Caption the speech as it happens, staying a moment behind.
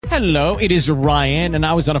Hello, it is Ryan, and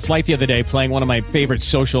I was on a flight the other day playing one of my favorite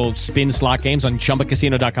social spin slot games on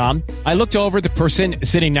ChumbaCasino.com. I looked over at the person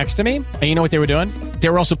sitting next to me, and you know what they were doing? They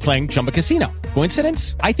were also playing Chumba Casino.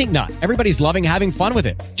 Coincidence? I think not. Everybody's loving having fun with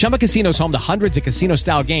it. Chumba Casino is home to hundreds of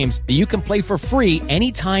casino-style games that you can play for free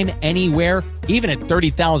anytime, anywhere, even at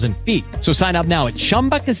 30,000 feet. So sign up now at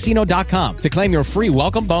ChumbaCasino.com to claim your free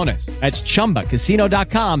welcome bonus. That's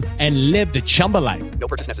ChumbaCasino.com and live the Chumba life. No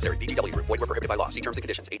purchase necessary. VGW. Void where prohibited by law. See terms and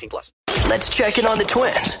conditions. 18+. Let's check in on the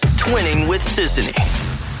twins. Twinning with Sissany.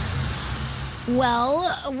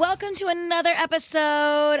 Well, welcome to another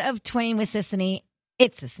episode of Twinning with Sissany.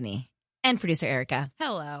 It's Sissany and producer Erica.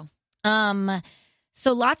 Hello.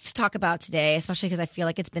 So lots to talk about today, especially because I feel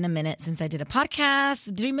like it's been a minute since I did a podcast.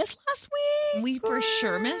 Did we miss last week? We for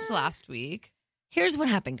sure missed last week. Here's what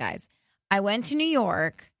happened, guys. I went to New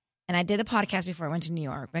York and I did the podcast before I went to New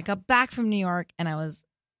York. I got back from New York and I was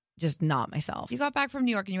just not myself. You got back from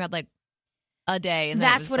New York and you had like a day, and then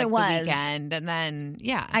That's it was what like it was. the weekend, and then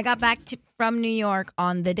I got back from New York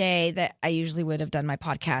on the day that I usually would have done my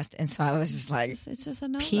podcast, and so I was just like, it's just a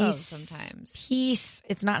no-go peace, sometimes. Peace.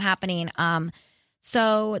 It's not happening.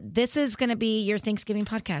 So this is going to be your Thanksgiving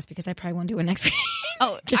podcast because I probably won't do it next week.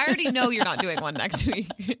 Oh, I already know you're not doing one next week.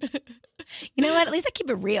 You know what? At least I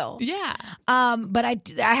keep it real. Yeah. But I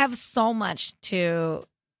have so much to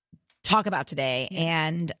talk about today,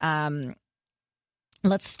 and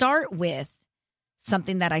let's start with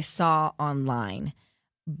something that I saw online.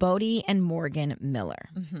 Bodie and Morgan Miller.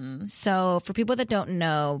 Mm-hmm. So for people that don't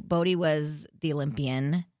know, Bodie was the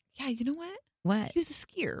Olympian. Yeah, you know what? What? He was a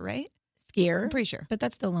skier, right? Skier. I'm pretty sure. But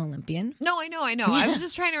that's still an Olympian. No, I know. Yeah. I was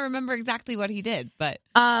just trying to remember exactly what he did, but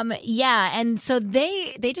yeah, and so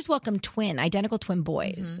they just welcomed identical twin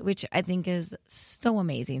boys, which I think is so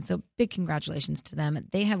amazing. So big congratulations to them.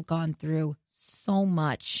 They have gone through so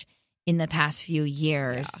much in the past few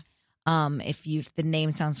years. Yeah. If the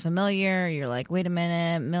name sounds familiar, you're like, wait a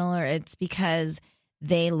minute, Miller. It's because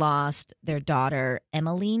they lost their daughter,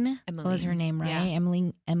 Emmeline. What was her name, right?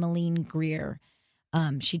 Yeah. Emmeline Greer.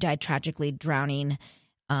 She died tragically drowning.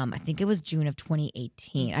 I think it was June of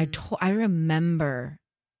 2018. I remember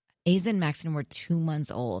Aza and Maxon were 2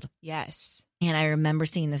 months old. yes. And I remember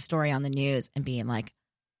seeing the story on the news and being like,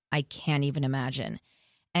 I can't even imagine.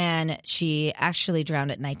 And she actually drowned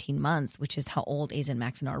at 19 months, which is how old Aza and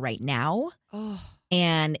Maxon are right now. Oh,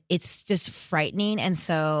 And it's just frightening. And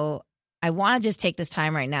so I want to just take this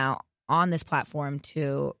time right now on this platform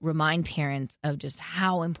to remind parents of just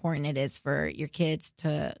how important it is for your kids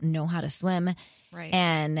to know how to swim. right.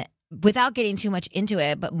 And without getting too much into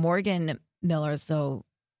it, but Morgan Miller, so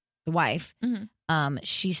the wife,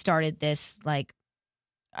 she started this like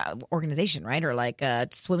organization, right? Or like a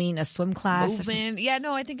swim class. Movement. Yeah,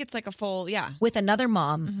 no, I think it's like a full, With another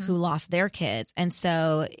mom who lost their kids. And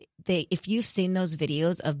so if you've seen those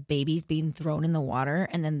videos of babies being thrown in the water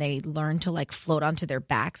and then they learn to like float onto their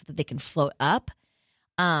backs so that they can float up,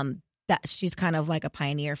 that she's kind of like a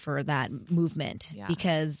pioneer for that movement. Yeah.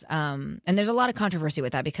 Because, and there's a lot of controversy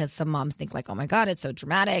with that because some moms think like, oh my God, it's so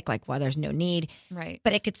dramatic. Like, well, there's no need. Right.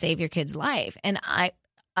 But it could save your kid's life. And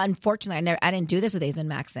unfortunately, I didn't do this with Aza and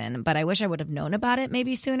Maxon, but I wish I would have known about it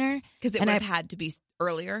maybe sooner. Because it would have had to be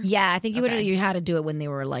earlier. Yeah, I think Okay. you had to do it when they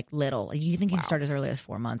were like little. You think you can Wow. start as early as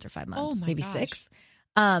 4 months or 5 months, Oh my maybe gosh.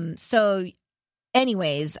 6. So,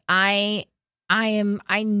 anyways, this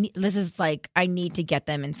is like I need to get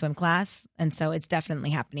them in swim class, and so it's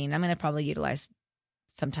definitely happening. I'm going to probably utilize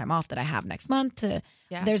some time off that I have next month.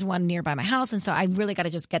 Yeah. There's one nearby my house, and so I really got to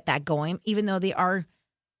just get that going, even though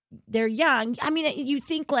they're young. I mean, you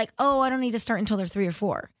think like, oh, I don't need to start until they're 3 or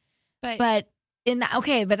 4. But but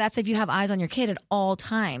that's if you have eyes on your kid at all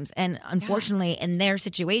times. And unfortunately, in their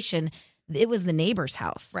situation, it was the neighbor's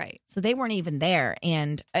house. Right. So they weren't even there.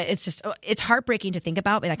 And it's heartbreaking to think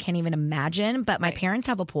about, but I can't even imagine. But my Right. parents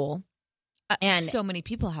have a pool. And so many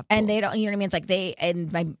people have and pools. they don't, you know what I mean?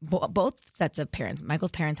 It's like both sets of parents, Michael's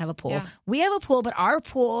parents have a pool. Yeah. We have a pool, but our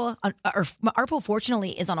pool,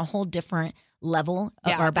 fortunately, is on a whole different level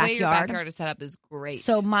of our the way your backyard. backyard is set up is great.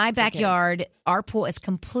 So my for backyard, our pool is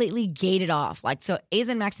completely gated off. Like, so Aza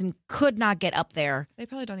and Maxon could not get up there they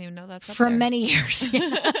probably don't even know that's up for there. many years.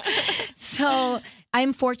 So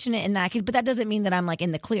I'm fortunate in that case, but that doesn't mean that I'm like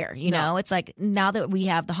in the clear. You know, it's like now that we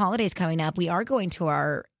have the holidays coming up, we are going to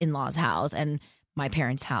our in-laws' house and my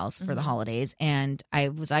parents' house for the holidays. And I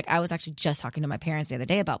was actually just talking to my parents the other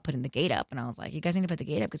day about putting the gate up. And I was like, you guys need to put the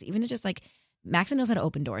gate up because even just like Maxon knows how to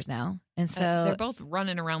open doors now. And so they're both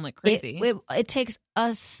running around like crazy. It takes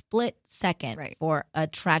a split second for a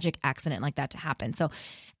tragic accident like that to happen. So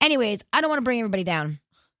anyways, I don't want to bring everybody down.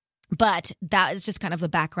 But that is just kind of the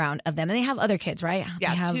background of them. And they have other kids, right?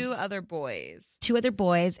 Yeah, They have 2 other boys. 2 other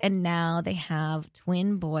boys, and now they have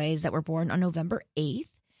twin boys that were born on November 8th.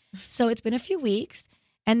 So it's been a few weeks,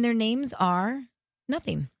 and their names are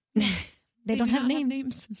nothing. They don't do have not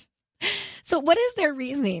names. So what is their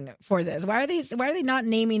reasoning for this? Why are they not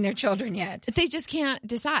naming their children yet? They just can't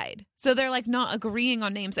decide. So they're like not agreeing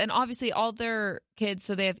on names. And obviously all their kids,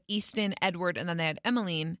 so they have Easton, Edward, and then they had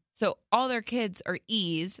Emmeline. So all their kids are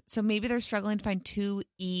E's. So maybe they're struggling to find 2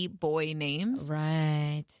 E boy names.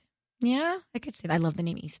 Right. Yeah, I could say that. I love the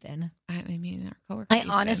name Easton. I mean, our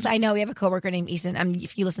coworker. I know we have a coworker named Easton.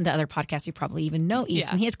 If you listen to other podcasts, you probably even know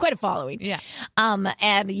Easton. Yeah. He has quite a following. Yeah.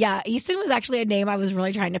 And yeah, Easton was actually a name I was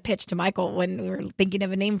really trying to pitch to Michael when we were thinking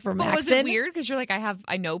of a name for Maxon. But was it weird? Because you're like,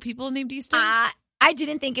 I know people named Easton. I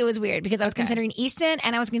didn't think it was weird because I was Okay. considering Easton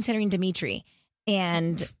and I was considering Dimitri.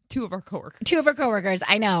 And 2 of our coworkers. 2 of our coworkers.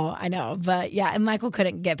 I know. But yeah, and Michael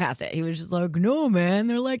couldn't get past it. He was just like, no, man,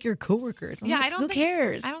 they're like your coworkers. I'm Yeah, like, I don't who think-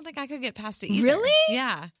 cares? I don't think I could get past it either. Really?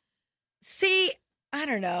 Yeah. See, I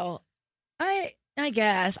don't know. I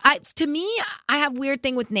guess. To me, I have weird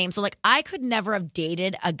thing with names. So like I could never have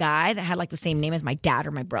dated a guy that had like the same name as my dad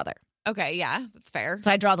or my brother. Okay, yeah, that's fair. So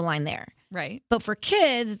I draw the line there. Right. But for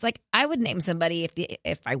kids, it's like I would name somebody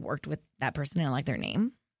if I worked with that person and I like their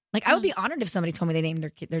name. Like I would be honored if somebody told me they named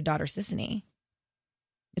their daughter Sissany.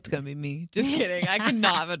 It's going to be me. Just kidding. I could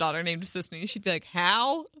not have a daughter named Sisney. She'd be like,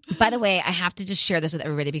 how? By the way, I have to just share this with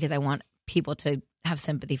everybody because I want people to have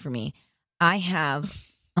sympathy for me. I have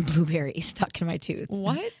a blueberry stuck in my tooth.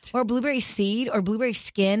 What? Or blueberry seed or blueberry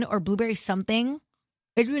skin or blueberry something.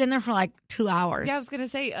 It's been in there for like 2 hours. Yeah, I was going to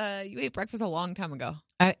say, you ate breakfast a long time ago.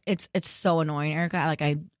 It's so annoying, Erica.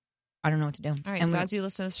 I don't know what to do. All right, And so as you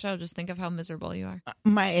listen to this show, just think of how miserable you are.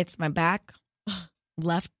 it's my back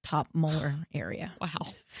left top molar area. Wow.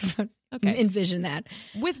 So Okay. envision that.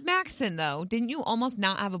 With Maxon, though, didn't you almost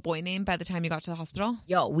not have a boy name by the time you got to the hospital?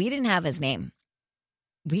 Yo, we didn't have his name.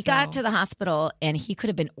 We So- got to the hospital and he could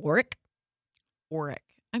have been Oric. Oric.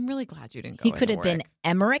 I'm really glad you didn't go He with could have been Oric.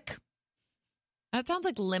 Emmerich. That sounds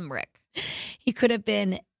like Limerick. He could have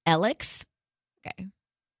been Alex. Okay.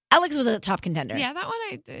 Alex was a top contender. Yeah, that one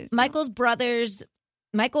I did. Michael's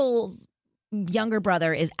younger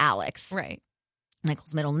brother is Alex. Right.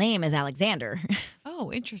 Michael's middle name is Alexander.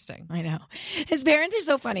 Oh, interesting. I know. His parents are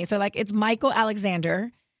so funny. So like it's Michael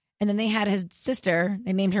Alexander. And then they had his sister.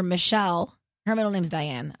 They named her Michelle. Her middle name's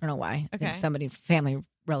Diane. I don't know why. I think Okay. somebody, family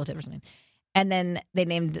relative or something. And then they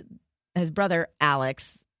named his brother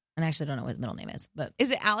Alex. And I actually don't know what his middle name is. But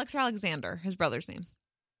Is it Alex or Alexander, his brother's name?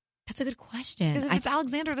 that's a good question. Because if it's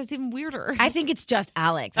Alexander, that's even weirder. I think it's just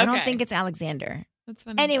Alex. I don't Okay. think it's Alexander. That's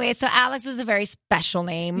funny. Anyway, so Alex was a very special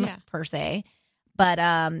name Yeah. per se. But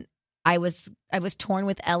I was torn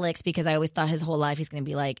with Alex because I always thought his whole life he's going to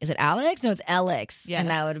be like, is it Alex? No, it's Alex. Yes. And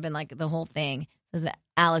that would have been like the whole thing. It was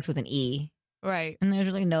Alex with an E. Right. And there's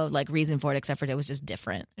really no like reason for it except for it was just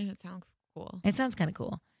different. And it sounds cool. It sounds kind of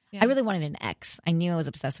cool. Yeah. I really wanted an X. I knew I was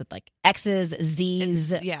obsessed with like X's,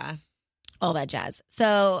 Z's, Yeah. all that jazz.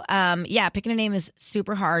 So, picking a name is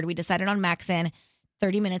super hard. We decided on Maxon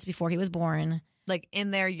 30 minutes before he was born. Like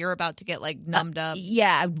in there, you're about to get like numbed up.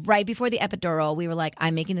 Yeah, right before the epidural, we were like,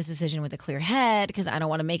 I'm making this decision with a clear head because I don't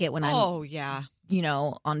want to make it when I'm, Oh, yeah.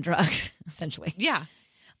 on drugs, essentially. Yeah.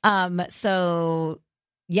 So,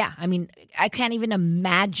 yeah, I mean, I can't even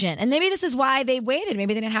imagine. And maybe this is why they waited.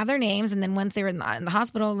 Maybe they didn't have their names. And then once they were in the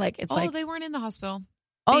hospital, like, it's like, They weren't in the hospital.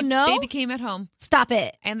 oh, no? Baby came at home. Stop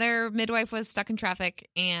it. And their midwife was stuck in traffic,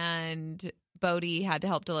 and Bodie had to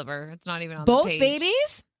help deliver. It's not even on Both the page.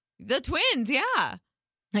 babies? The twins, yeah.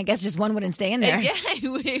 I guess just one wouldn't stay in there.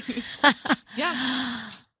 Yeah.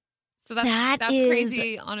 So That that's is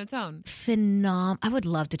crazy on its own. I would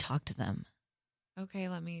love to talk to them. Okay,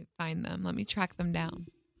 let me find them. Let me track them down.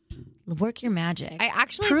 Work your magic. I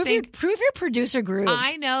actually prove think your producer grooves.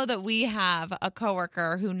 I know that we have a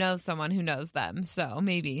coworker who knows someone who knows them. So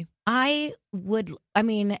maybe. I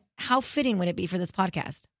mean, how fitting would it be for this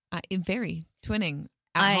podcast? Very twinning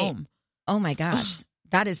at home. Oh my gosh.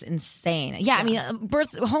 That is insane. Yeah, I mean,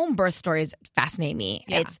 home birth stories fascinate me.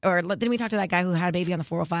 Yeah. Didn't we talk to that guy who had a baby on the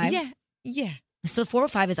 405? Yeah. So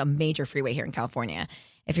 405 is a major freeway here in California.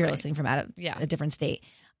 If you're Right. listening from out of Yeah. a different state,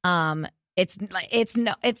 it's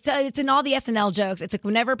in all the SNL jokes. It's like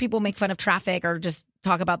whenever people make fun of traffic or just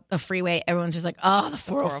talk about a freeway, everyone's just like, "Oh, the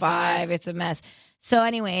 405, it's a mess." So,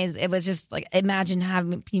 anyways, it was just like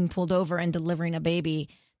imagine being pulled over and delivering a baby.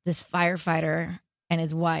 This firefighter and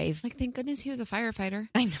his wife. Like, thank goodness he was a firefighter.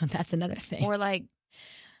 I know that's another thing. Or like,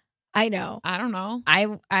 I know. I don't know.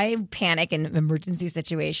 I panic in emergency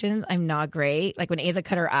situations. I'm not great. Like when Aza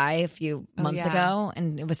cut her eye a few months ago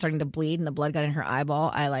and it was starting to bleed and the blood got in her eyeball,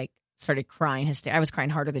 I like started crying. I was crying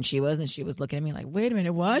harder than she was, and she was looking at me like, "Wait a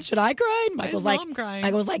minute, what? Should I cry?" And Michael's like, crying.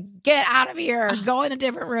 Michael's like, "Get out of here! Go in a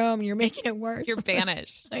different room. You're making it worse. You're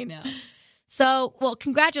banished." I know. So, well,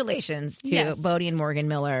 congratulations to Bodie and Morgan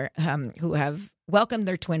Miller, who have welcomed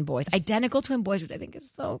their twin boys, identical twin boys, which I think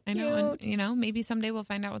is so cute. I know, and maybe someday we'll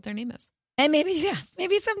find out what their name is. And maybe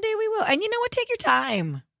someday we will. And you know what? Take your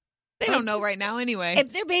time. They don't know right now anyway.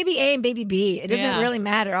 If they're baby A and baby B, it doesn't really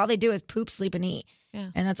matter. All they do is poop, sleep, and eat. Yeah.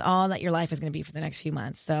 And that's all that your life is going to be for the next few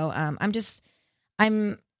months. So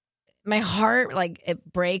my heart, like,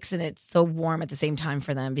 it breaks and it's so warm at the same time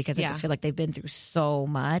for them because I just feel like they've been through so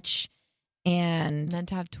much. And then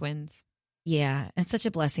to have twins. Yeah, it's such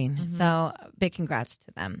a blessing. Mm-hmm. So big congrats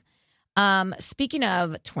to them. Speaking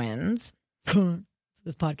of twins,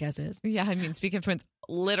 this podcast is. Yeah, I mean, speaking of twins,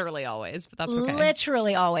 literally always, but that's okay.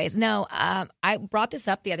 Literally always. No, I brought this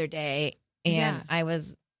up the other day and I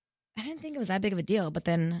didn't think it was that big of a deal, but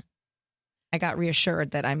then I got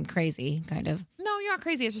reassured that I'm crazy, kind of. No, you're not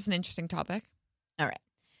crazy. It's just an interesting topic. All right.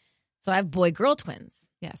 So I have boy-girl twins.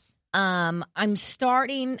 Yes. I'm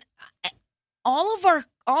starting all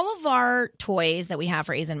of our toys that we have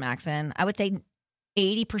for Aza and Maxon, I would say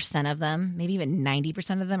 80% of them, maybe even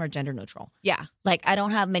 90% of them are gender neutral. Yeah. Like I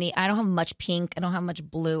don't have much pink. I don't have much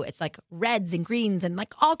blue. It's like reds and greens and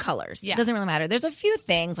like all colors. Yeah. It doesn't really matter. There's a few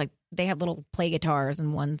things like they have little play guitars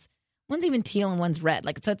and one's even teal and one's red.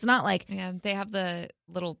 Like, so it's not like. Yeah. They have the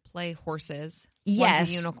little play horses. Yes.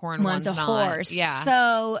 One's a unicorn. One's a not. horse. Yeah.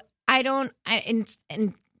 So and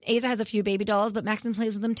Aza has a few baby dolls, but Maxon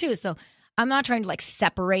plays with them too. So I'm not trying to like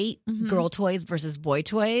separate girl toys versus boy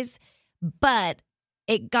toys, but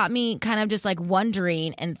it got me kind of just like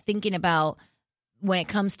wondering and thinking about when it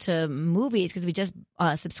comes to movies, because we just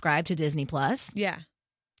subscribed to Disney Plus. Yeah.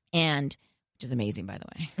 And which is amazing, by the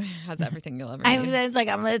way. Has everything you'll ever need.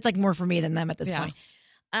 It's like more for me than them at this point.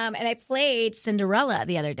 And I played Cinderella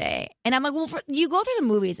the other day. And I'm like, well, you go through the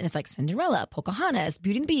movies and it's like Cinderella, Pocahontas,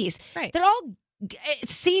 Beauty and the Beast. Right. They're all, it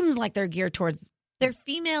seems like they're geared towards. They're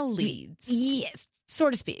female leads. Yes, so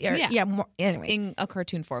to speak. More, anyway. In a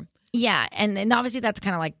cartoon form. Yeah. And obviously that's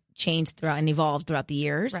kind of like changed throughout and evolved throughout the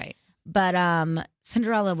years. Right. But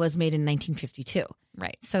Cinderella was made in 1952.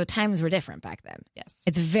 Right. So times were different back then. Yes.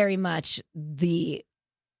 It's very much the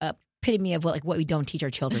epitome of what we don't teach our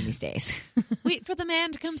children these days. Wait for the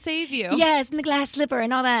man to come save you. Yes, and the glass slipper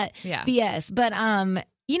and all that BS. But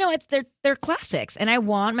they're classics, and I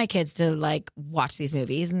want my kids to like watch these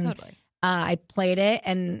movies. And totally. I played it,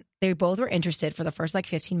 and they both were interested for the first like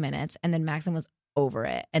 15 minutes, and then Maxon was over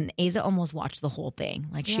it, and Aza almost watched the whole thing.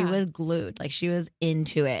 Like she was glued, like she was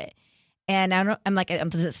into it. And I'm like,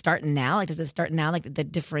 does it start now? Like, does it start now? Like the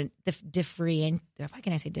how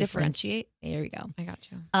can I say differentiate? There you go. I got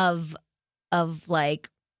you. Of like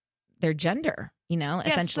their gender,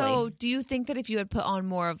 essentially. So do you think that if you had put on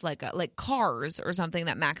more of like Cars or something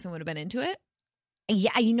that Maxon would have been into it?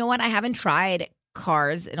 Yeah. You know what? I haven't tried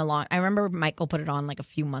Cars in a long. I remember Michael put it on like a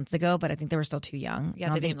few months ago, but I think they were still too young.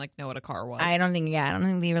 Yeah. They didn't like know what a car was. I don't think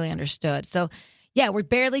they really understood. So yeah, we're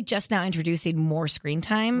barely just now introducing more screen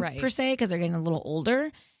time per se because they're getting a little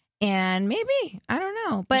older. And maybe, I don't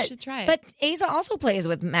know. But you should try it. But Aza also plays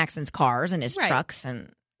with Maxon's cars and his trucks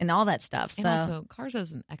and all that stuff. So. And also, Cars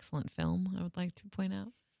is an excellent film, I would like to point out.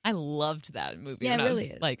 I loved that movie when I was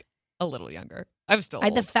like a little younger. I was still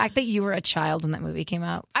old. The fact that you were a child when that movie came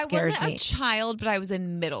out scares I wasn't me. a child, but I was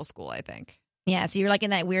in middle school, I think. Yeah, so you're like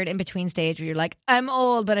in that weird in-between stage where you're like, I'm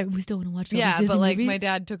old, but I still want to watch those Disney but like movies. my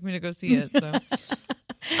dad took me to go see it. So.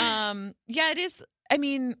 It is. I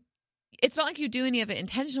mean, it's not like you do any of it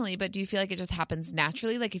intentionally, but do you feel like it just happens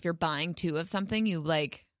naturally? Like if you're buying two of something, you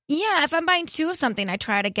like. Yeah, if I'm buying two of something, I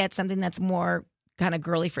try to get something that's more kind of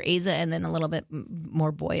girly for Aza and then a little bit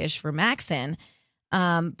more boyish for Maxon.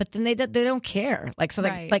 But then they don't care. Like so,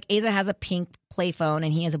 like Aza has a pink play phone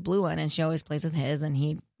and he has a blue one, and she always plays with his and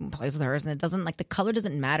he plays with hers, and it doesn't like the color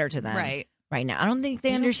doesn't matter to them right now. I don't think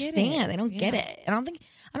they understand. They don't get it. I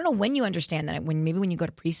don't know when you understand that. When you go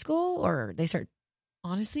to preschool or they start.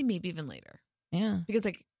 Honestly, maybe even later. Yeah, because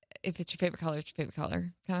like if it's your favorite color, it's your favorite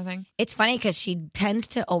color kind of thing. It's funny because she tends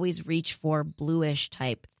to always reach for bluish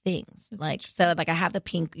type things. Like I have the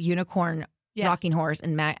pink unicorn. Rocking horse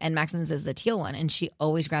and Maxon's is the teal one, and she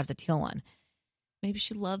always grabs the teal one. Maybe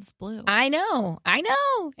she loves blue. I know.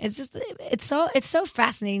 It's just it's so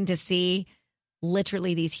fascinating to see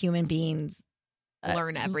literally these human beings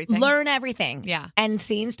learn everything. Learn everything. Yeah. And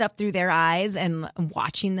seeing stuff through their eyes and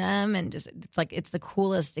watching them, and just it's the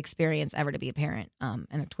coolest experience ever to be a parent, and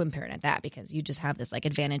a twin parent at that, because you just have this like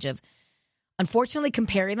advantage of, unfortunately,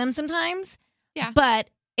 comparing them sometimes. Yeah. But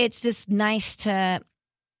it's just nice to,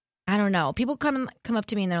 I don't know. People come up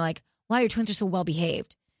to me and they're like, "Wow, your twins are so well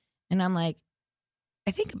behaved," and I'm like,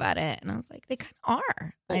 I think about it, and I was like, they kind of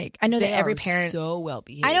are. Like, I know that every parent, so well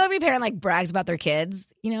behaved. I know every parent like brags about their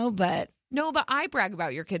kids, but No, but I brag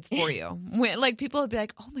about your kids for you. Like, people would be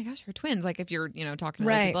like, "Oh my gosh, you're twins!" Like, if you're talking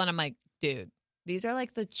to other people, and I'm like, dude, these are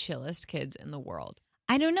like the chillest kids in the world.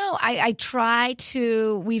 I don't know.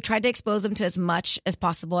 We've tried to expose them to as much as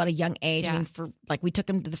possible at a young age. Yeah. I mean, we took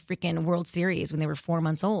them to the freaking World Series when they were 4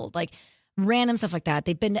 months old. Like, random stuff like that.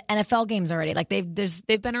 They've been to NFL games already. Like, they've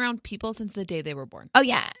been around people since the day they were born. Oh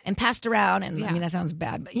yeah, and passed around. And Yeah. I mean, that sounds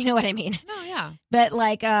bad, but you know what I mean. No, yeah. But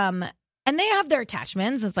like, and they have their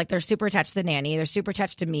attachments. It's like they're super attached to the nanny. They're super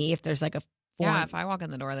attached to me. If there's like a Yeah, if I walk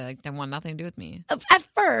in the door, they want nothing to do with me. at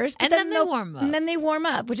first, but And then they they'll- warm up. and then they warm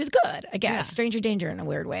up, which is good, I guess. Yeah. Stranger danger in a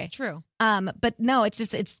weird way. True. But no, it's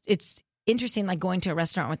just it's interesting, like going to a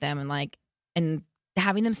restaurant with them and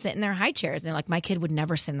having them sit in their high chairs. And they're like, my kid would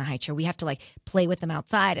never sit in the high chair. We have to like play with them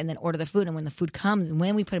outside and then order the food. And when the food comes, and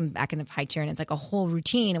when we put them back in the high chair, and it's like a whole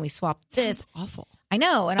routine, and we swap this. That's awful. I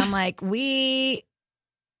know. And I'm like,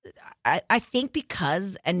 I think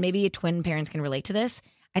because, and maybe twin parents can relate to this,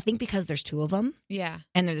 I think because there's two of them Yeah.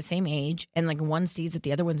 and they're the same age, and like one sees that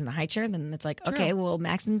the other one's in the high chair, then it's like, True. okay, well,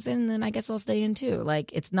 Maxon's in, then I guess I'll stay in too.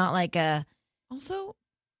 Like, it's not like Also,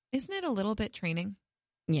 isn't it a little bit training?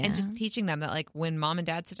 yeah. And just teaching them that, like, when mom and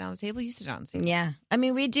dad sit down at the table, you sit down at the table. Yeah. I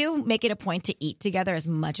mean, we do make it a point to eat together as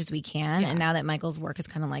much as we can. Yeah. And now that Michael's work has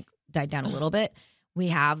kind of like died down a little bit, we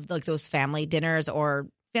have like those family dinners or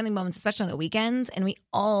family moments, especially on the weekends, and we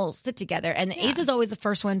all sit together. And Yeah. Ace is always the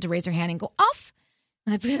first one to raise her hand and go off.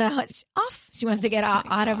 That's off. She wants to get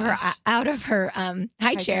out of her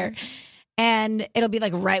high chair. And it'll be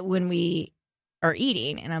like right when we are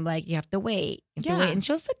eating, and I'm like, you have to wait. You have to wait. And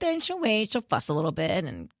she'll sit there and she'll wait. She'll fuss a little bit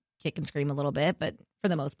and kick and scream a little bit, but for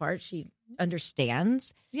the most part, she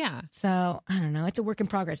understands. Yeah. So I don't know. It's a work in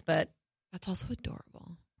progress, but That's also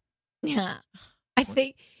adorable. yeah, I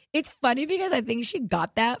think it's funny because I think she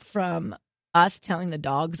got that from us telling the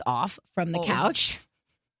dogs off from the Oh. couch.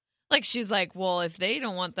 Like, she's like, well, if they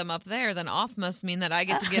don't want them up there, then off must mean that I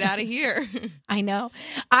get to get out of here. I know.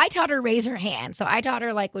 I taught her raise her hand. So I taught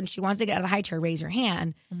her like when she wants to get out of the high chair, raise her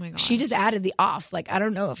hand. Oh my God. She just added the off. Like, I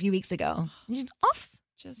don't know, a few weeks ago. She's off.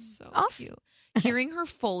 Just so Off. cute. Hearing her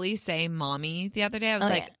fully say mommy the other day, I was Oh,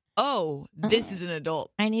 like, yeah. oh, this is an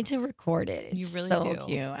adult. I need to record it. It's You really so do.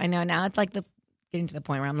 cute. I know. Now it's like getting to the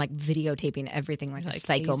point where I'm like videotaping everything like a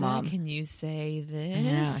psycho Asa, mom. can you say I know.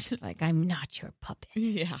 this? She's like, I'm not your puppet.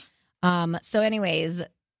 Yeah. So anyways,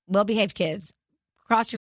 well-behaved kids.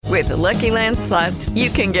 Cross your With the Lucky Land Slots, you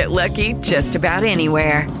can get lucky just about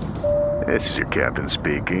anywhere. This is your captain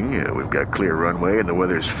speaking. We've got clear runway and the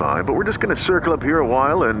weather's fine, but we're just going to circle up here a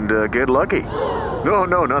while and get lucky.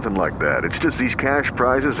 No, nothing like that. It's just these cash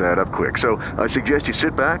prizes add up quick. So I suggest you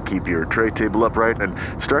sit back, keep your tray table upright, and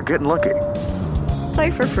start getting lucky. Play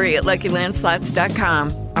for free at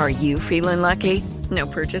LuckyLandSlots.com. Are you feeling lucky? No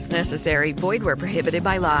purchase necessary. Void where prohibited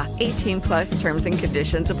by law. 18+ terms and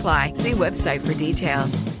conditions apply. See website for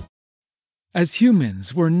details. As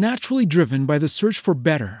humans, we're naturally driven by the search for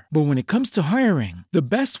better. But when it comes to hiring, the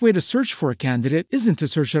best way to search for a candidate isn't to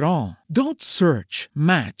search at all. Don't search,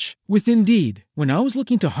 match with Indeed. When I was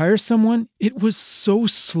looking to hire someone, it was so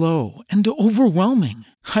slow and overwhelming.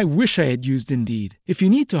 I wish I had used Indeed. If you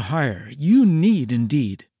need to hire, you need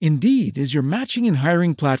Indeed. Indeed is your matching and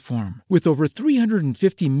hiring platform with over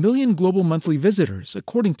 350 million global monthly visitors,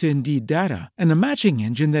 according to Indeed data, and a matching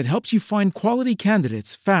engine that helps you find quality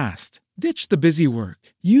candidates fast. Ditch the busy work.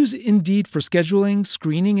 Use Indeed for scheduling,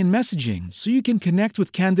 screening, and messaging so you can connect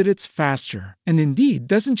with candidates faster. And Indeed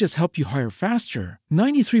doesn't just help you hire faster.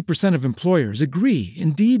 93% of employers agree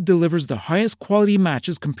Indeed delivers the highest quality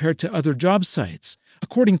matches compared to other job sites,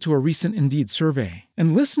 according to a recent Indeed survey.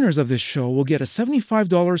 And listeners of this show will get a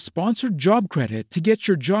 $75 sponsored job credit to get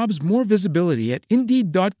your jobs more visibility at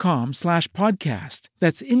Indeed.com/podcast.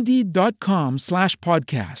 That's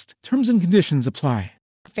Indeed.com/podcast. Terms and conditions apply.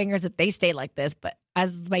 fingers that they stay like this. But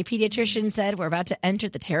as my pediatrician said, we're about to enter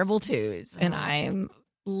the terrible twos, and I'm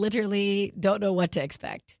literally don't know what to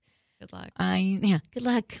expect. Good luck. Good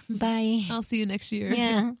luck. Bye. I'll see you next year.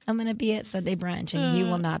 Yeah, I'm gonna be at Sunday brunch, and you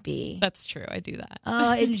will not be. That's true. I do that.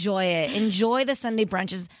 Oh, enjoy it. Enjoy the Sunday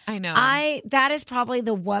brunches. I know. That is probably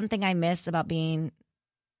the one thing I miss about being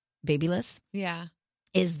babyless Yeah.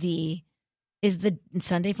 is the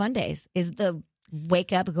Sunday fun days. Is the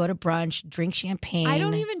wake up, go to brunch, drink champagne. I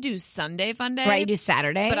don't even do Sunday fun day. Right, you do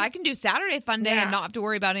Saturday. But I can do Saturday fun day Yeah. and not have to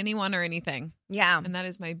worry about anyone or anything. Yeah. And that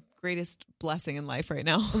is my greatest blessing in life right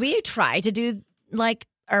now. We try to do like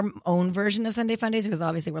our own version of Sunday fun days because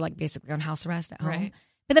obviously we're like basically on house arrest at home. Right.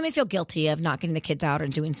 But then we feel guilty of not getting the kids out or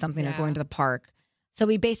doing something or going to the park. So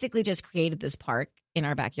we basically just created this park in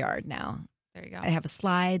our backyard now. There you go. I have a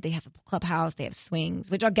slide. They have a clubhouse. They have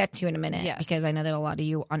swings, which I'll get to in a minute Yes. because I know that a lot of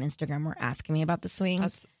you on Instagram were asking me about the swings.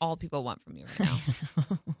 That's all people want from you right now.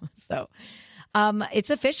 So it's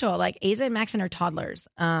official. Like Aza and Maxon are toddlers.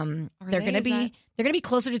 They're gonna be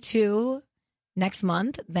closer to 2 next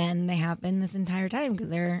month than they have been this entire time because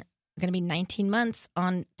they're gonna be 19 months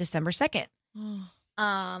on December 2nd.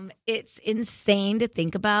 It's insane to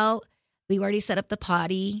think about. We already set up the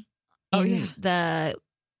potty in the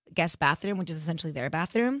guest bathroom, which is essentially their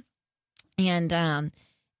bathroom. And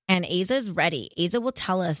Aza's ready. Aza will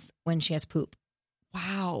tell us when she has poop.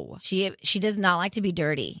 Wow. She does not like to be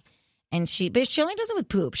dirty. But she only does it with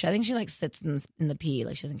poop. I think she like sits in the pee.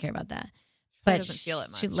 Like she doesn't care about that. But doesn't feel it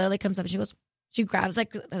much. She literally comes up and she grabs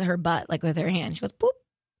like her butt, like with her hand. She goes, poop.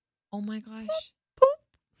 Oh my gosh.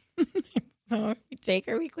 Poop. So we take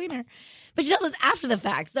her, we clean her. But she tells us after the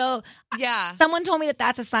fact. So yeah. Someone told me that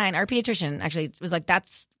that's a sign. Our pediatrician actually was like,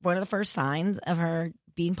 that's one of the first signs of her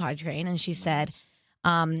being potty trained. And she said,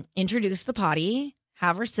 introduce the potty,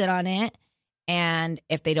 have her sit on it. And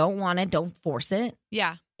if they don't want it, don't force it.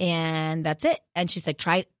 Yeah. And that's it. And she said,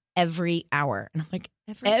 try it every hour. And I'm like,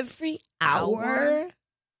 every hour?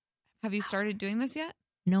 Have you started doing this yet?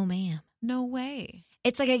 No, ma'am. No way.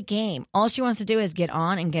 It's like a game. All she wants to do is get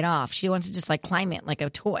on and get off. She wants to just like climb it like a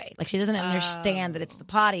toy. Like she doesn't understand that it's the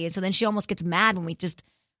potty. And so then she almost gets mad when we just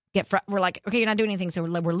we're like, okay, you're not doing anything. So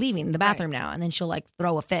we're leaving the bathroom now. And then she'll like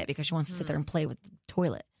throw a fit because she wants to sit there and play with the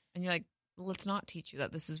toilet. And you're like, let's not teach you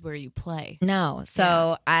that this is where you play. No.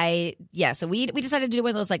 So so we decided to do one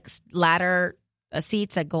of those like ladder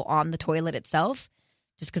seats that go on the toilet itself.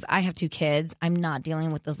 Just because I have 2 kids. I'm not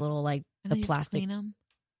dealing with those little like And the then you have to plastic. clean them?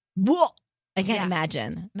 Whoa! I can't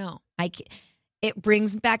imagine. No. It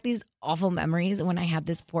brings back these awful memories when I had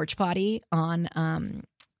this porch potty on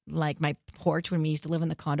like my porch when we used to live in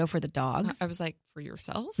the condo for the dogs. I was like, for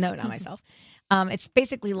yourself? No, not myself. It's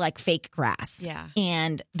basically like fake grass. Yeah.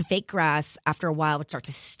 And the fake grass, after a while, would start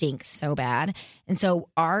to stink so bad. And so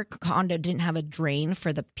our condo didn't have a drain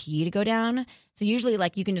for the pee to go down. So usually,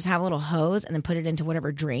 like, you can just have a little hose and then put it into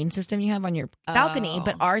whatever drain system you have on your balcony.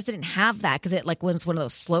 But ours didn't have that because it, like, was one of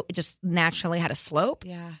those slope. It just naturally had a slope.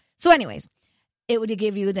 Yeah. So anyways, it would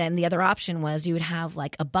give you then the other option was you would have,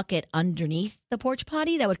 like, a bucket underneath the porch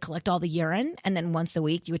potty that would collect all the urine. And then once a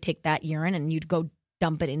week, you would take that urine and you'd go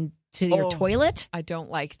dump it into your toilet. I don't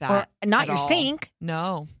like that. Or not at your all. sink.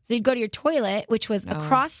 No. So you'd go to your toilet, which was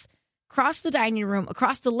across the dining room,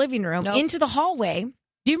 across the living room, into the hallway.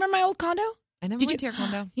 Do you remember my old condo? I never went to your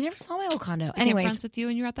condo. You never saw my old condo. I Anyways, friends with you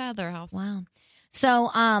and you're at the other house. Wow.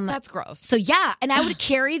 So that's gross. So yeah, and I would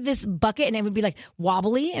carry this bucket and it would be like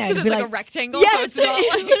wobbly and I would It's be like like a rectangle. Yes, so it's not it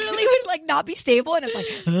like... literally would like not be stable and I'm like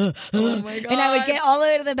oh my God. and I would get all the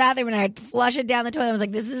way to the bathroom and I'd flush it down the toilet. I was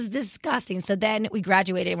like, this is disgusting. So then we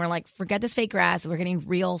graduated and we're like, forget this fake grass. We're getting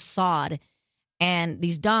real sod. And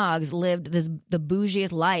these dogs lived the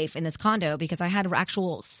bougiest life in this condo because I had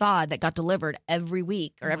actual sod that got delivered every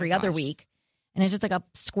week or every other week. And it's just like a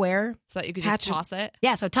square. So that you could just toss it?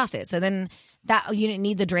 Yeah, so toss it. So then that you didn't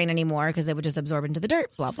need the drain anymore because it would just absorb into the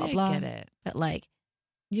dirt, blah, blah, blah. I get it. But like.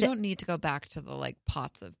 You don't need to go back to the like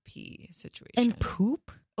pots of pee situation. And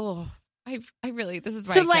poop? Oh, I really, this is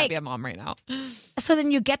why So, I like- can't be a mom right now. So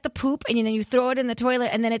then you get the poop and then you throw it in the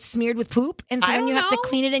toilet and then it's smeared with poop. And so I then you don't have to know.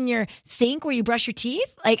 clean it in your sink where you brush your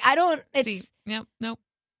teeth. Like, I don't. It's, See, yep, nope.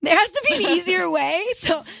 There has to be an easier way.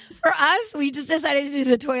 So for us, we just decided to do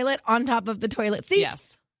the toilet on top of the toilet seat.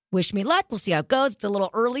 Yes. Wish me luck. We'll see how it goes. It's a little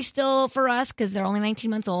early still for us because they're only 19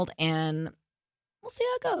 months old, and we'll see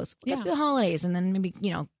how it goes. We'll get through the holidays and then maybe,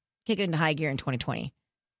 kick it into high gear in 2020.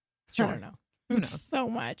 Sure. I don't know. Who knows? So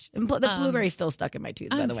much. And the blueberry's still stuck in my tooth,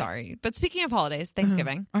 by the I'm way. sorry. But speaking of holidays,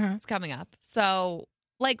 Thanksgiving, Uh-huh. it's coming up. So,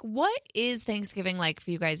 like, what is Thanksgiving like for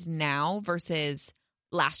you guys now versus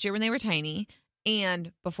last year when they were tiny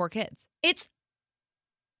and before kids? It's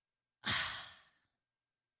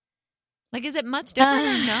Like, is it much different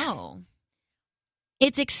or no?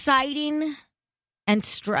 It's exciting and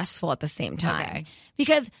stressful at the same time. Okay.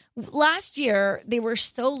 Because last year they were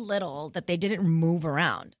so little that they didn't move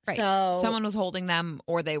around. Right. So Someone was holding them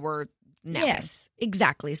or they were napping. yes,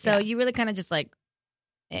 exactly. So you really kind of just like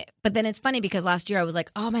But then it's funny because last year I was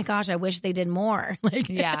like, oh my gosh, I wish they did more. Like,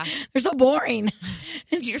 Yeah. they're so boring.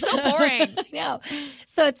 You're so boring. I know.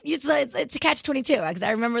 So it's a catch-22 because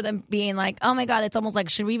I remember them being like, oh my God, it's almost like,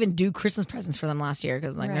 should we even do Christmas presents for them last year?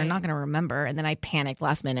 Because like they're Right. not going to remember. And then I panicked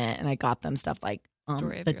last minute and I got them stuff like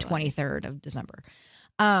Story of the your life. 23rd of December.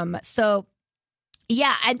 So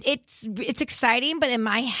yeah, and it's exciting, but in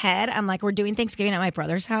my head, I'm like, we're doing Thanksgiving at my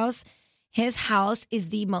brother's house. His house is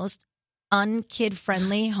the most unkid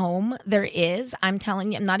friendly home there is. I'm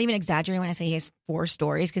telling you, I'm not even exaggerating when I say he has 4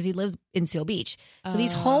 stories because he lives in Seal Beach. So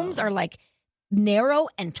these homes are like narrow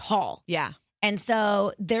and tall. Yeah. And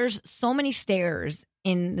so there's so many stairs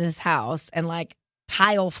in this house and like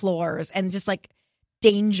tile floors and just like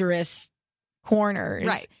dangerous corners.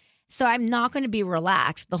 Right. So I'm not going to be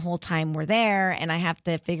relaxed the whole time we're there. And I have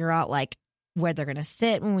to figure out like where they're going to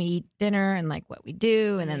sit when we eat dinner and like what we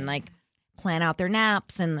do and then like plan out their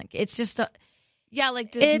naps. And like, it's just Yeah,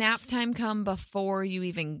 like does nap time come before you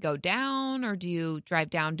even go down, or do you drive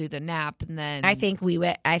down, do the nap, and then? I think we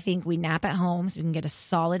nap at home so we can get a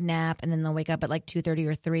solid nap, and then they'll wake up at like 2:30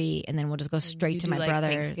 or 3, and then we'll just go straight to my like brother.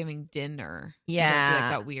 Thanksgiving dinner. Yeah. You don't do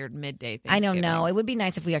like that weird midday I Thanksgiving. don't know. It would be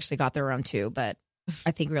nice if we actually got there around 2, but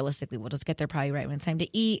I think realistically we'll just get there probably right when it's time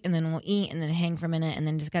to eat, and then we'll eat and then hang for a minute, and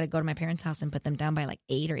then just got to go to my parents' house and put them down by like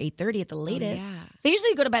 8 or 8:30 at the latest. yeah. They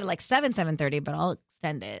usually go to bed at like 7:30, but I'll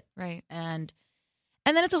extend it. Right.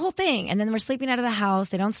 And then it's a whole thing. And then we're sleeping out of the house.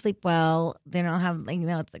 They don't sleep well. They don't have, like,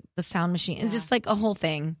 it's like the sound machine. It's just like a whole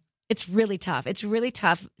thing. It's really tough. It's really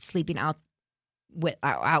tough sleeping out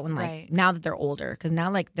and like Right. now that they're older, because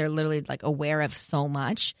now like they're literally like aware of so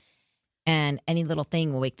much, and any little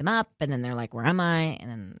thing will wake them up, and then they're like, "Where am I?"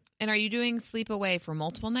 And And are you doing sleep away for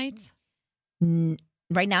multiple nights? then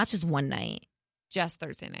right now it's just one night, Just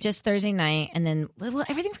Thursday night. just Thursday night, and then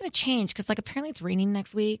everything's gonna change because like apparently it's raining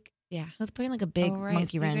next week. yeah. Let's put in like a big Oh, right. monkey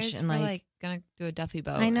So you wrench guys and were, like gonna do a Duffy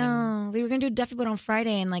boat. I and- know. We were going to do a Duffy boat on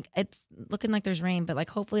Friday, and like it's looking like there's rain, but like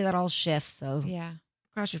hopefully that all shifts. So yeah.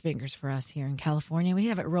 cross your fingers for us here in California. We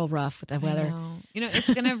have it real rough with the I weather. know.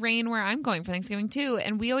 It's gonna rain where I'm going for Thanksgiving too,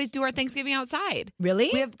 and we always do our Thanksgiving outside. Really?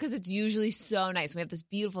 We have because it's usually so nice. We have this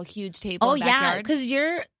beautiful, huge table. Oh in the yeah, backyard. because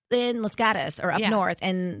you're in Los Gatos or up Yeah. north,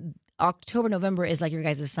 and October, November is like your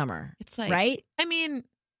guys' summer. It's like right? I mean,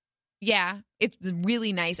 yeah, it's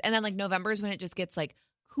really nice. And then like November is when it just gets like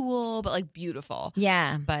cool, but like beautiful.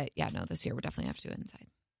 Yeah, But yeah, no, this year we're definitely have to do it inside.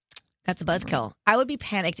 that's a buzzkill. I would be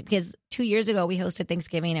panicked because 2 years ago we hosted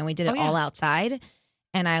Thanksgiving and we did it Oh, yeah. all outside,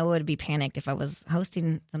 and I would be panicked if I was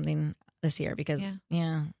hosting something this year because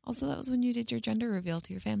yeah. Also, that was when you did your gender reveal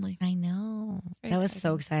to your family. I know. very That was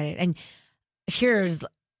so excited. And here's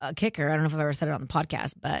a kicker. I don't know if I've ever said it on the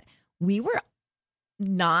podcast, but we were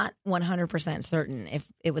not 100% certain if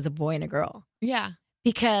it was a boy and a girl Yeah.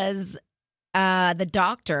 because the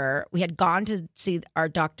doctor, we had gone to see our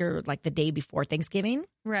doctor like the day before Thanksgiving,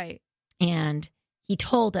 Right. and he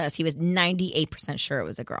told us he was 98% sure it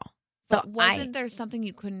was a girl. So But wasn't there something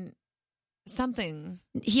you couldn't? Something.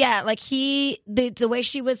 yeah, like the way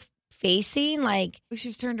she was facing, like She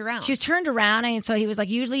was turned around. she was turned around, and so he was like,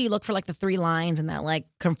 usually you look for like the 3 lines, and that like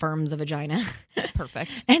confirms a vagina.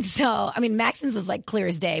 perfect. And so, I mean, Maxon's was like clear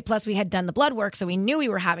as day. Plus, we had done the blood work, so we knew we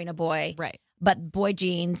were having a boy. Right. But boy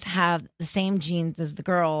genes have the same genes as the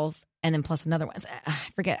girls, and then plus another one. I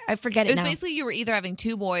forget It it was now. basically you were either having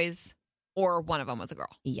 2 boys or one of them was a girl.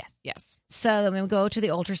 Yes. Yes. So then we go to the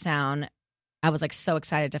ultrasound. I was like so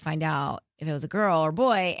excited to find out if it was a girl or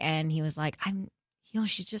boy, and he was like,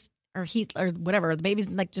 she's just, or whatever. The baby's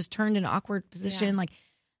like just turned in an awkward position, Yeah. like.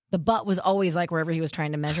 The butt was always like wherever he was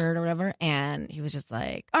trying to measure it or whatever. And he was just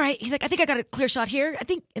like, all right. He's like, I think I got a clear shot here. I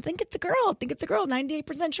think it's a girl.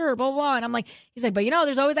 98% sure, blah, blah, blah. And I'm like, he's like, but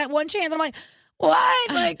there's always that one chance. And I'm like,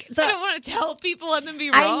 what? Like, so I don't want to tell people and then be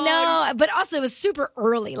wrong. I know, but also it was super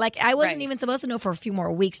early. Like I wasn't Right. even supposed to know for a few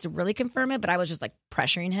more weeks to really confirm it, but I was just like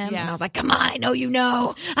pressuring him. Yeah. And I was like, come on, I know you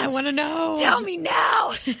know. I want to know. Tell me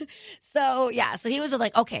now. So yeah, so he was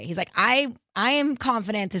like, okay. He's like, I am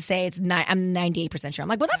confident to say I'm 98% sure. I'm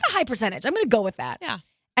like, well, that's a high percentage. I'm going to go with that. Yeah.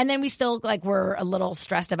 And then we still like were a little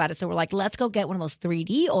stressed about it. So we're like, let's go get one of those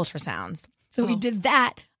 3D ultrasounds. So we Oh. did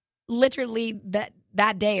that literally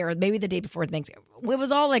that day or maybe the day before Thanksgiving. It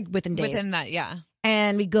was all like within days. Within that, yeah.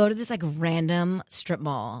 And we go to this like random strip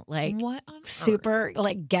mall, like What on earth? super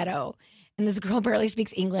like ghetto. And this girl barely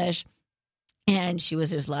speaks English. And she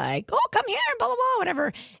was just like, oh, come here, blah, blah, blah,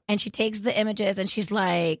 whatever. And she takes the images and she's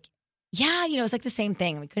like, yeah, it's like the same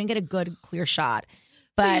thing. We couldn't get a good, clear shot.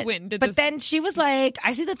 So But, you went and did but this- then she was like,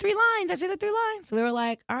 I see the 3 lines. So we were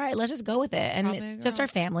like, all right, let's just go with it. And Probably a it's just girl. our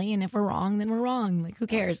family. And if we're wrong, then we're wrong. Like, who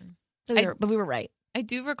cares? So we were right. I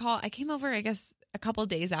do recall I came over, I guess, a couple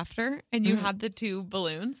days after, and you had the 2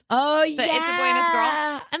 balloons. Oh, The yeah. It's a boy and it's a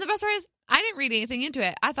girl. And the best part is, I didn't read anything into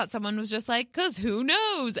it. I thought someone was just like, because who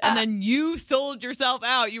knows? And then you sold yourself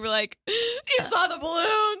out. You were like, you saw the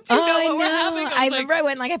balloons. You know what we're having. I remember I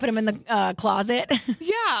went I put them in the closet.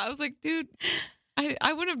 Yeah. I was like, dude,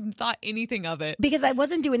 I wouldn't have thought anything of it. Because I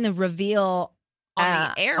wasn't doing the reveal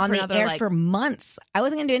On the air for months. I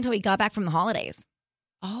wasn't going to do it until we got back from the holidays.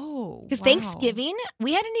 Oh, Because wow. Thanksgiving,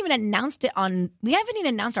 we haven't even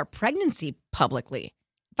announced our pregnancy publicly.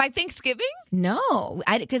 By Thanksgiving? No,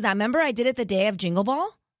 because I remember I did it the day of Jingle Ball,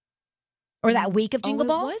 or that week of Jingle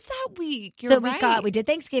Ball. It was that week. You're right. We did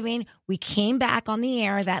Thanksgiving. We came back on the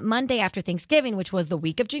air that Monday after Thanksgiving, which was the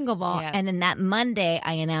week of Jingle Ball, Yeah. and then that Monday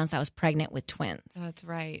I announced I was pregnant with twins. That's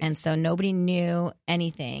right. And so nobody knew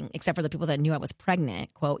anything except for the people that knew I was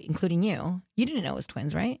pregnant, quote, including you. You didn't know it was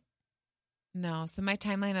twins, right? No, so my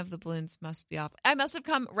timeline of the balloons must be off. I must have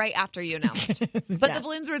come right after you announced. But Yeah. the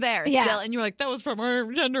balloons were there Yeah. still. And you were like, that was from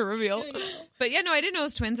our gender reveal. But yeah, no, I didn't know it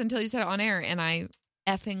was twins until you said it on air, and I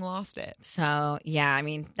effing lost it. So, yeah, I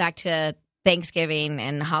mean, back to Thanksgiving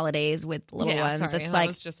and holidays with little ones. Sorry, It's that like,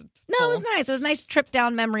 was just no, it was nice. It was a nice trip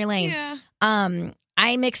down memory lane. Yeah.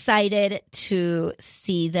 I'm excited to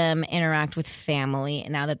see them interact with family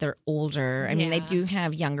now that they're older. I mean, they Yeah. do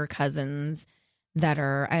have younger cousins that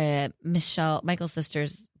are Michael's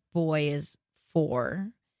sister's boy is 4,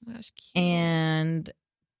 Oh my gosh, cute. and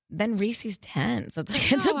then Reese's 10. So it's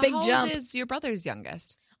like it's a No, big how jump. old is your brother's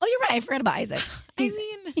youngest? Oh, you're right. I forgot about Isaac. I He's,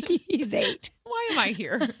 mean, he's 8. why am I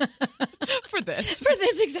here for this? For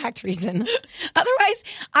this exact reason. Otherwise,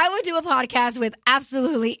 I would do a podcast with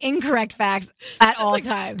absolutely incorrect facts at Just all like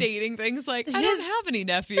times. stating things like, I Just- don't have any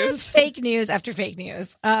nephews. Just fake news after fake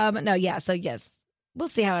news. No, yeah. So yes, we'll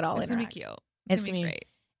see how it all It's going to interacts. be cute. It's gonna gonna be be- great.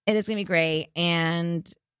 It is going to be great,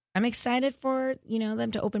 and I'm excited for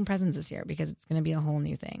them to open presents this year because it's going to be a whole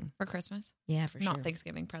new thing. For Christmas. Yeah, for Not sure.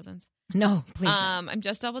 Thanksgiving presents. No, please. not. I'm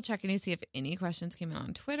just double checking to see if any questions came in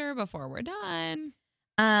on Twitter before we're done.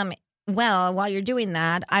 Well, while you're doing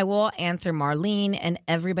that, I will answer Marlene and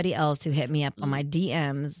everybody else who hit me up on my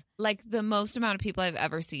DMs. Like the most amount of people I've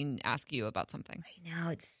ever seen ask you about something. I know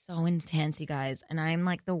it's so intense, you guys, and I'm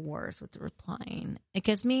like the worst with the replying. It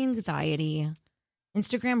gives me anxiety.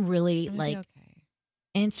 Instagram really Okay.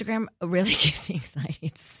 Instagram really gives me anxiety.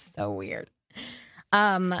 It's so weird.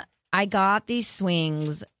 I got these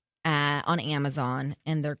swings on Amazon,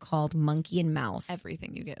 and they're called Monkey and Mouse.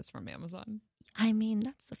 Everything you get is from Amazon. I mean,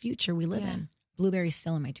 that's the future we live Yeah. in. Blueberry's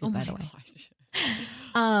still in my tooth, Oh by my the way.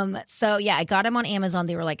 gosh. So yeah, I got them on Amazon.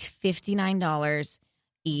 They were like $59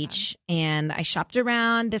 each, and I shopped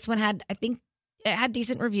around. This one had, I think, it had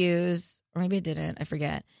decent reviews, or maybe it didn't. I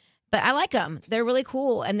forget. But I like them. They're really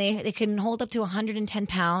cool, and they can hold up to 110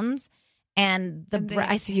 pounds. And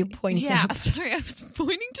I see you pointing. Yeah, up. sorry, I was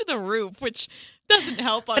pointing to the roof, which doesn't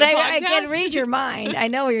help on But a podcast. I can read your mind. I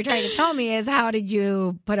know what you're trying to tell me is how did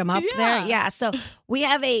you put them up there? Yeah. So we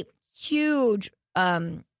have a huge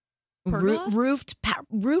roofed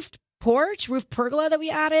porch, roof pergola that we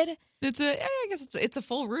added. I guess it's a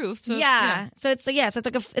full roof. So, yeah. So it's like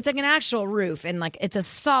an actual roof, and like it's a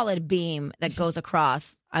solid beam that goes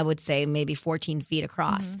across. I would say maybe 14 feet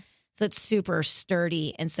across. So it's super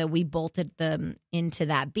sturdy, and so we bolted them into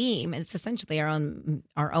that beam. It's essentially our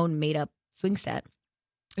own made up swing set.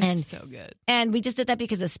 It's so good. And we just did that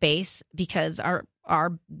because of space, because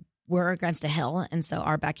we're against a hill, and so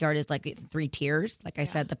our backyard is like 3 tiers. Like I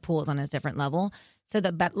said, the pool is on a different level. So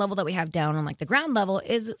the level that we have down on like the ground level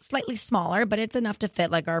is slightly smaller, but it's enough to fit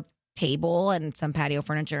like our table and some patio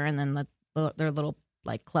furniture, and then their little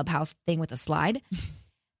like clubhouse thing with a slide.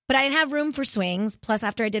 But I didn't have room for swings. Plus,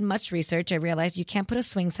 after I did much research, I realized you can't put a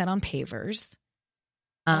swing set on pavers.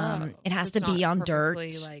 It has to be on dirt.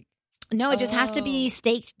 No, it just has to be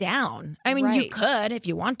staked down. I mean, you could if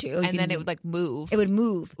you want to. And then it would like move. It would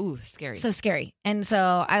move. Ooh, scary. So scary. And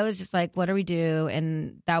so I was just like, what do we do?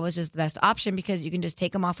 And that was just the best option because you can just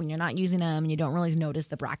take them off when you're not using them and you don't really notice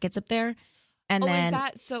the brackets up there. And then, is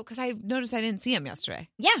that so? Because I noticed I didn't see them yesterday.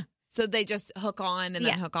 Yeah. So they just hook on and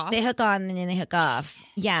then hook off? They hook on and then they hook off.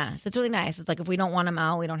 Yeah. So it's really nice. It's like if we don't want them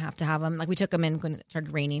out, we don't have to have them. Like we took them in when it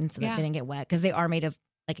started raining so that they didn't get wet because they are made of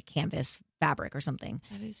like a canvas fabric or something.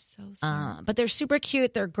 That is so smart. But they're super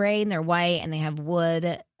cute. They're gray and they're white and they have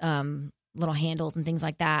wood little handles and things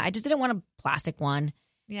like that. I just didn't want a plastic one.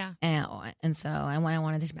 Yeah. And so I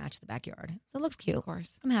wanted to match the backyard. So it looks cute. Of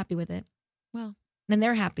course. I'm happy with it. Well. And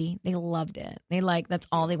they're happy. They loved it. That's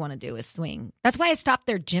all they want to do is swing. That's why I stopped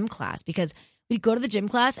their gym class because we'd go to the gym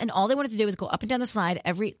class and all they wanted to do was go up and down the slide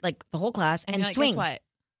the whole class and you're like, swing. Guess what?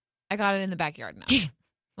 I got it in the backyard now.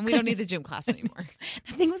 And we don't need the gym class anymore.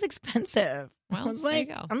 That thing was expensive. Well, I was there you like,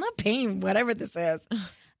 go. I'm not paying whatever this is.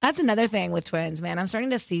 That's another thing with twins, man. I'm starting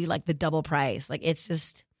to see like the double price. Like it's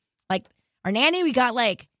just like our nanny, we got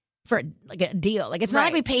like for like a deal. Like it's not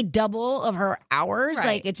like we paid double of her hours. Right.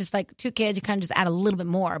 Like it's just like 2 kids, you kind of just add a little bit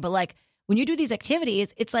more. But like when you do these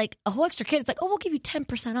activities, it's like a whole extra kid. It's like, oh, we'll give you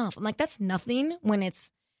 10% off. I'm like, that's nothing when it's,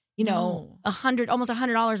 you know, almost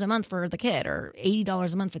 $100 a month for the kid or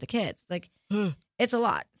 $80 a month for the kids. Like it's a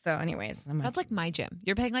lot. So anyways, That's like my gym.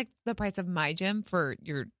 You're paying like the price of my gym for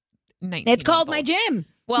your 19. It's called my gym.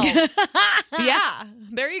 Well, yeah,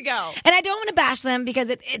 there you go. And I don't want to bash them because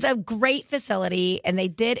it's a great facility and they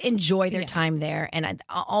did enjoy their time there. And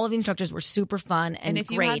all of the instructors were super fun and if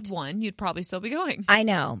great. you had one, you'd probably still be going. I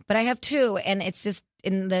know, but I have 2 and it's just,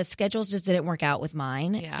 and the schedules just didn't work out with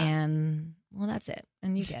mine. Yeah. And well, that's it.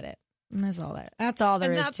 And you get it. And that's all that's all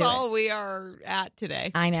there is to it. And that's all we are at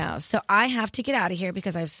today. I know. So I have to get out of here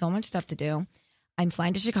because I have so much stuff to do. I'm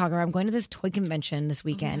flying to Chicago. I'm going to this toy convention this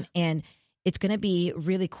weekend, and it's going to be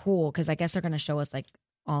really cool because I guess they're going to show us like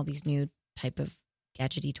all these new type of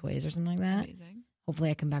gadgety toys or something like that. Amazing.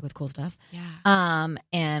 Hopefully I come back with cool stuff. Yeah.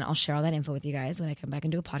 And I'll share all that info with you guys when I come back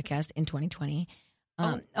and do a podcast in 2020.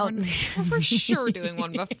 We're for sure doing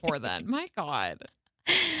one before then. My God.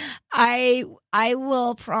 I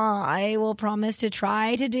will promise to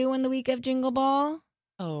try to do in the week of Jingle Ball.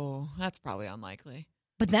 Oh, that's probably unlikely.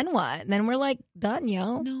 But then what? Then we're like done,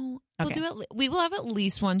 yo. No, Okay. we'll do it. We will have at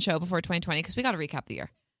least one show before 2020 because we got to recap the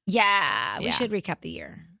year. Yeah, we Yeah. should recap the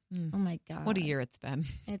year. Oh my God. What a year it's been.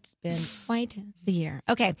 It's been quite the year.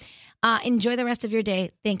 Okay. Enjoy the rest of your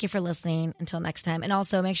day. Thank you for listening. Until next time. And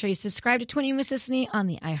also make sure you subscribe to Twinning with Sisanie on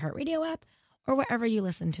the iHeartRadio app or wherever you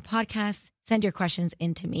listen to podcasts. Send your questions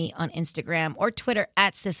in to me on Instagram or Twitter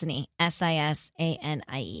at Sisanie,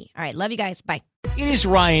 Sisanie. All right. Love you guys. Bye. It is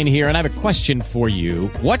Ryan here, and I have a question for you.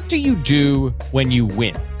 What do you do when you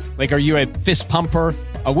win? Like, are you a fist pumper,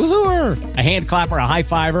 a woohooer, a hand clapper, a high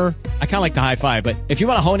fiver? I kind of like the high five, but if you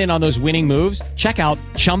want to hone in on those winning moves, check out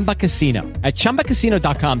Chumba Casino. At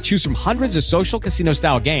ChumbaCasino.com, choose from hundreds of social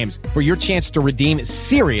casino-style games for your chance to redeem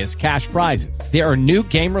serious cash prizes. There are new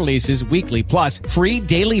game releases weekly, plus free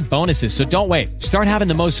daily bonuses. So don't wait. Start having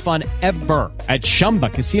the most fun ever at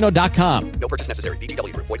ChumbaCasino.com. No purchase necessary.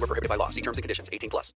 VGW Group. Void where prohibited by law. See terms and conditions. 18+.